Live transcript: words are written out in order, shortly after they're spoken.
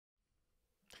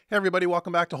Hey everybody,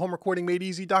 welcome back to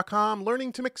homerecordingmadeeasy.com,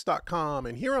 learningtomix.com,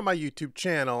 and here on my YouTube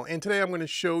channel. And today I'm going to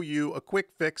show you a quick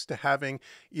fix to having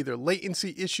either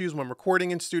latency issues when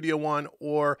recording in Studio One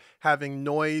or having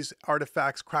noise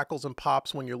artifacts, crackles, and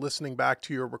pops when you're listening back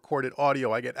to your recorded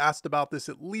audio. I get asked about this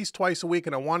at least twice a week,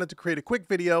 and I wanted to create a quick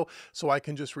video so I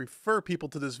can just refer people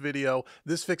to this video.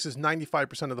 This fixes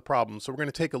 95% of the problem. So we're going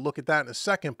to take a look at that in a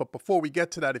second. But before we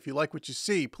get to that, if you like what you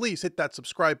see, please hit that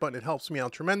subscribe button. It helps me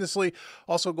out tremendously.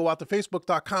 Also, go out to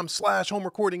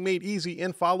facebook.com/homerecordingmadeeasy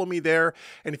and follow me there.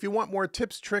 And if you want more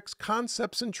tips, tricks,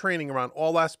 concepts, and training around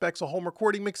all aspects of home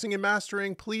recording, mixing, and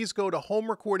mastering, please go to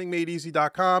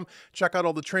homerecordingmadeeasy.com. Check out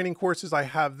all the training courses I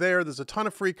have there. There's a ton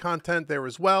of free content there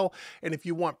as well. And if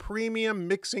you want premium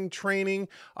mixing training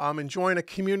and join a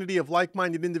community of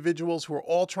like-minded individuals who are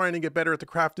all trying to get better at the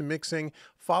craft of mixing,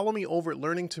 follow me over at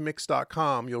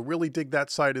learningtomix.com. You'll really dig that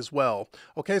site as well.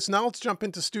 Okay, so now let's jump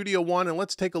into Studio One and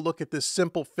let's take a look at this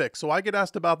simple fix. So I get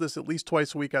asked about this at least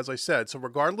twice a week, as I said. So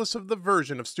regardless of the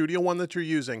version of Studio One that you're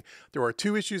using, there are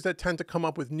two issues that tend to come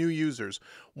up with new users.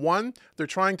 One, they're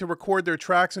trying to record their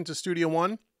tracks into Studio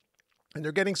One, and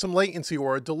they're getting some latency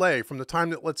or a delay from the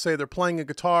time that, let's say, they're playing a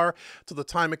guitar to the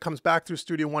time it comes back through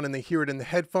Studio One and they hear it in the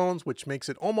headphones, which makes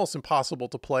it almost impossible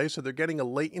to play. So they're getting a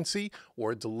latency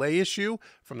or a delay issue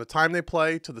from the time they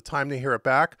play to the time they hear it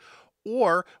back.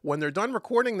 Or when they're done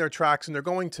recording their tracks and they're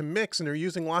going to mix and they're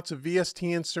using lots of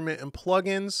VST instrument and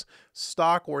plugins,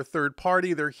 stock or third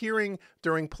party, they're hearing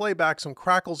during playback some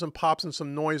crackles and pops and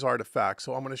some noise artifacts.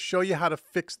 So I'm going to show you how to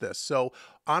fix this. So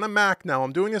on a Mac now,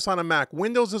 I'm doing this on a Mac.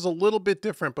 Windows is a little bit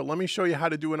different, but let me show you how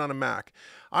to do it on a Mac.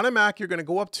 On a Mac, you're going to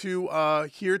go up to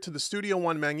here to the Studio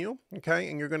One menu, okay,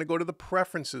 and you're going to go to the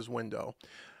Preferences window.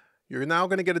 You're now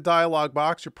going to get a dialog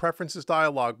box, your preferences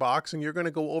dialog box, and you're going to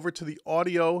go over to the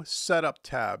audio setup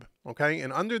tab. Okay,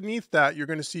 and underneath that, you're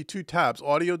going to see two tabs,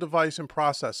 audio device and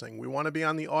processing. We want to be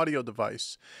on the audio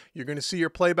device. You're going to see your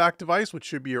playback device, which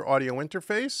should be your audio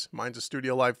interface. Mine's a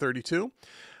Studio Live 32.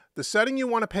 The setting you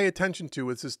want to pay attention to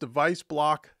is this device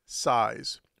block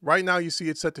size. Right now, you see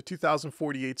it's set to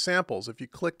 2048 samples. If you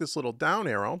click this little down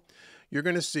arrow, you're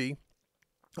going to see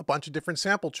a bunch of different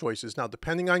sample choices. Now,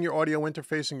 depending on your audio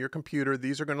interface and your computer,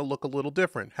 these are going to look a little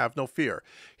different. Have no fear.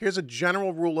 Here's a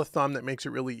general rule of thumb that makes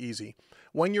it really easy.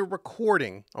 When you're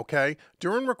recording, okay,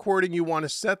 during recording, you want to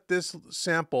set this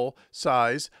sample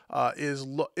size as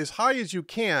high as you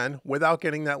can without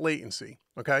getting that latency.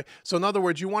 Okay, so in other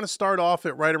words, you want to start off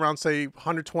at right around, say,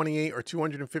 128 or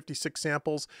 256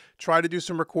 samples. Try to do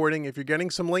some recording. If you're getting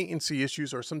some latency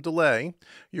issues or some delay,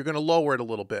 you're going to lower it a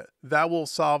little bit. That will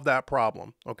solve that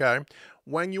problem. Okay,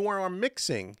 when you are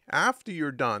mixing, after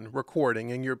you're done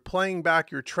recording and you're playing back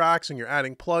your tracks and you're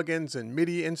adding plugins and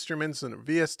MIDI instruments and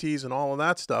VSTs and all of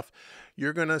that stuff,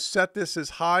 you're going to set this as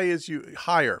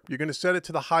higher. You're going to set it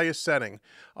to the highest setting.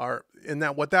 And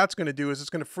what that's going to do is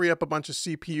it's going to free up a bunch of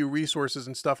CPU resources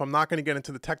and stuff. I'm not going to get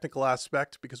into the technical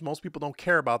aspect because most people don't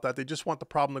care about that. They just want the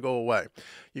problem to go away.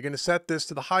 You're going to set this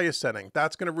to the highest setting.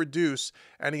 That's going to reduce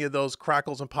any of those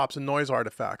crackles and pops and noise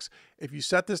artifacts. If you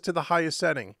set this to the highest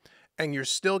setting, and you're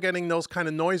still getting those kind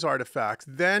of noise artifacts,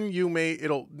 then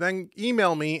then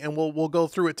email me and we'll go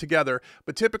through it together.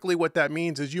 But typically what that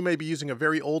means is you may be using a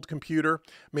very old computer,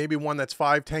 maybe one that's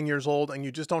 5-10 years old, and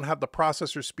you just don't have the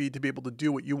processor speed to be able to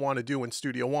do what you want to do in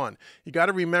Studio One. You got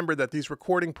to remember that these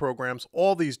recording programs,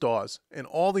 all these DAWs and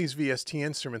all these VST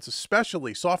instruments,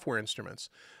 especially software instruments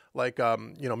like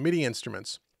MIDI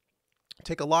instruments,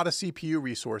 take a lot of CPU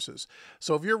resources.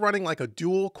 So if you're running like a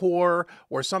dual core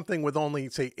or something with only,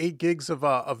 say, 8 gigs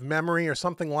of memory or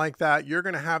something like that, you're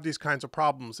going to have these kinds of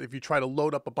problems if you try to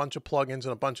load up a bunch of plugins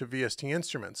and a bunch of VST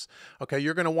instruments. Okay,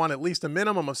 you're going to want at least a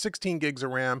minimum of 16 gigs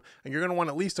of RAM, and you're going to want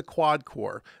at least a quad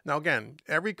core. Now again,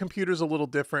 every computer is a little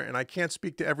different, and I can't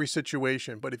speak to every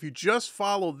situation, but if you just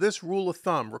follow this rule of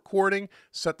thumb, recording,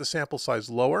 set the sample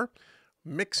size lower,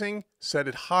 mixing, set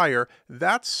it higher,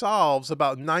 that solves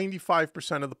about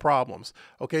 95% of the problems.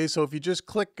 Okay, so if you just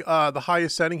click the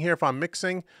highest setting here, if I'm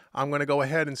mixing, I'm going to go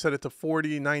ahead and set it to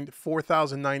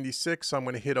 4096. So I'm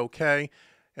going to hit OK.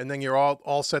 And then you're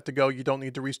all set to go. You don't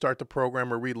need to restart the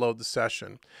program or reload the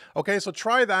session. Okay, so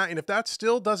try that, and if that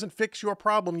still doesn't fix your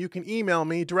problem, you can email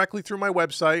me directly through my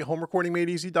website,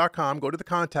 homerecordingmadeeasy.com. Go to the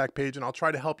contact page, and I'll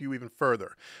try to help you even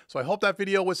further. So I hope that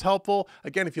video was helpful.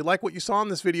 Again, if you like what you saw in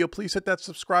this video, please hit that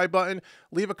subscribe button.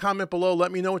 Leave a comment below.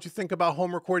 Let me know what you think about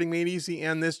Home Recording Made Easy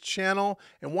and this channel.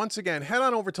 And once again, head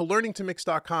on over to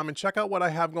learningtomix.com and check out what I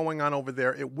have going on over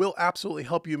there. It will absolutely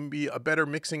help you be a better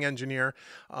mixing engineer.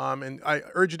 And I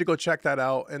urge you to go check that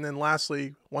out. And then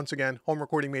lastly, once again,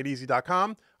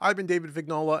 homerecordingmadeeasy.com. I've been David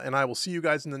Vignola, and I will see you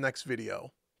guys in the next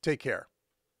video. Take care.